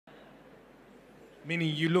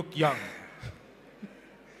Meaning you look young.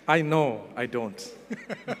 I know I don't.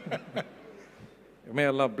 May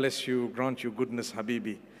Allah bless you, grant you goodness,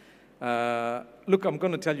 Habibi. Look, I'm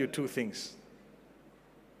going to tell you two things.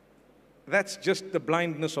 That's just the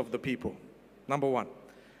blindness of the people. Number one,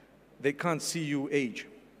 they can't see you age.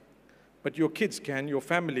 But your kids can, your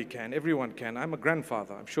family can, everyone can. I'm a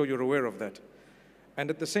grandfather, I'm sure you're aware of that. And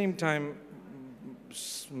at the same time,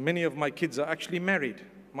 many of my kids are actually married,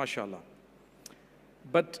 mashallah.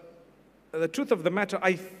 But the truth of the matter,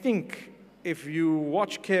 I think if you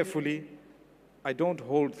watch carefully, I don't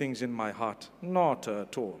hold things in my heart, not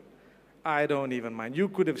at all. I don't even mind. You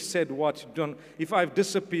could have said what, done. If I've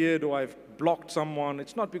disappeared or I've blocked someone,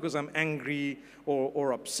 it's not because I'm angry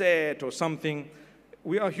or upset or something.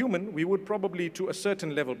 We are human. We would probably to a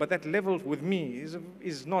certain level, but that level with me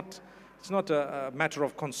is not. It's not a matter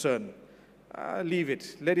of concern. Leave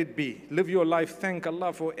it. Let it be. Live your life. Thank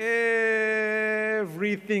Allah for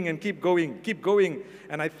everything and keep going. Keep going.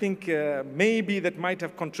 And I think maybe that might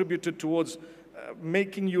have contributed towards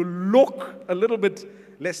making you look a little bit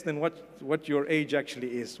less than what your age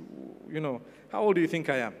actually is. You know, how old do you think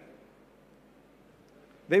I am?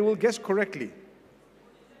 They will guess correctly.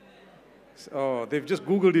 Oh, they've just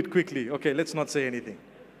Googled it quickly. Okay, let's not say anything.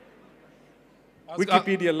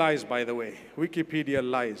 Wikipedia lies, by the way. Wikipedia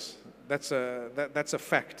lies. That's a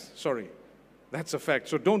fact. Sorry. That's a fact.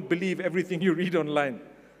 So don't believe everything you read online.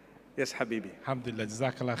 Yes, Habibi. Alhamdulillah,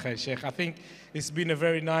 Jazakallah khair, Sheikh. I think it's been a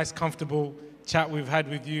very nice, comfortable chat we've had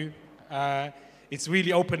with you. It's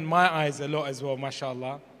really opened my eyes a lot as well,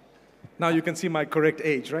 mashallah. Now you can see my correct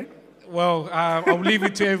age, right? Well, I'll leave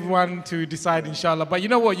it to everyone to decide, inshallah. But you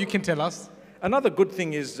know what? You can tell us. Another good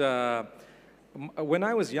thing is, when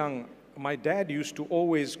I was young, my dad used to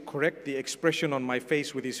always correct the expression on my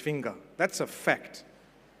face with his finger. That's a fact.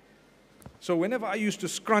 So whenever I used to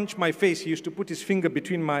scrunch my face, he used to put his finger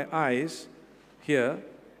between my eyes here,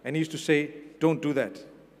 and he used to say, don't do that.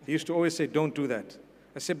 He used to always say, don't do that.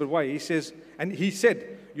 I said, but why? He says, and he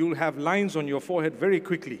said, you'll have lines on your forehead very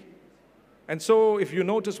quickly. And so if you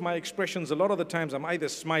notice my expressions, a lot of the times I'm either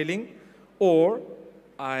smiling or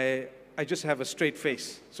I just have a straight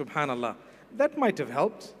face, subhanallah. That might have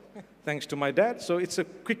helped, thanks to my dad. So it's a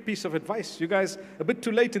quick piece of advice. You guys, a bit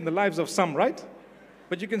too late in the lives of some, right?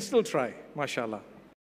 But you can still try, mashallah.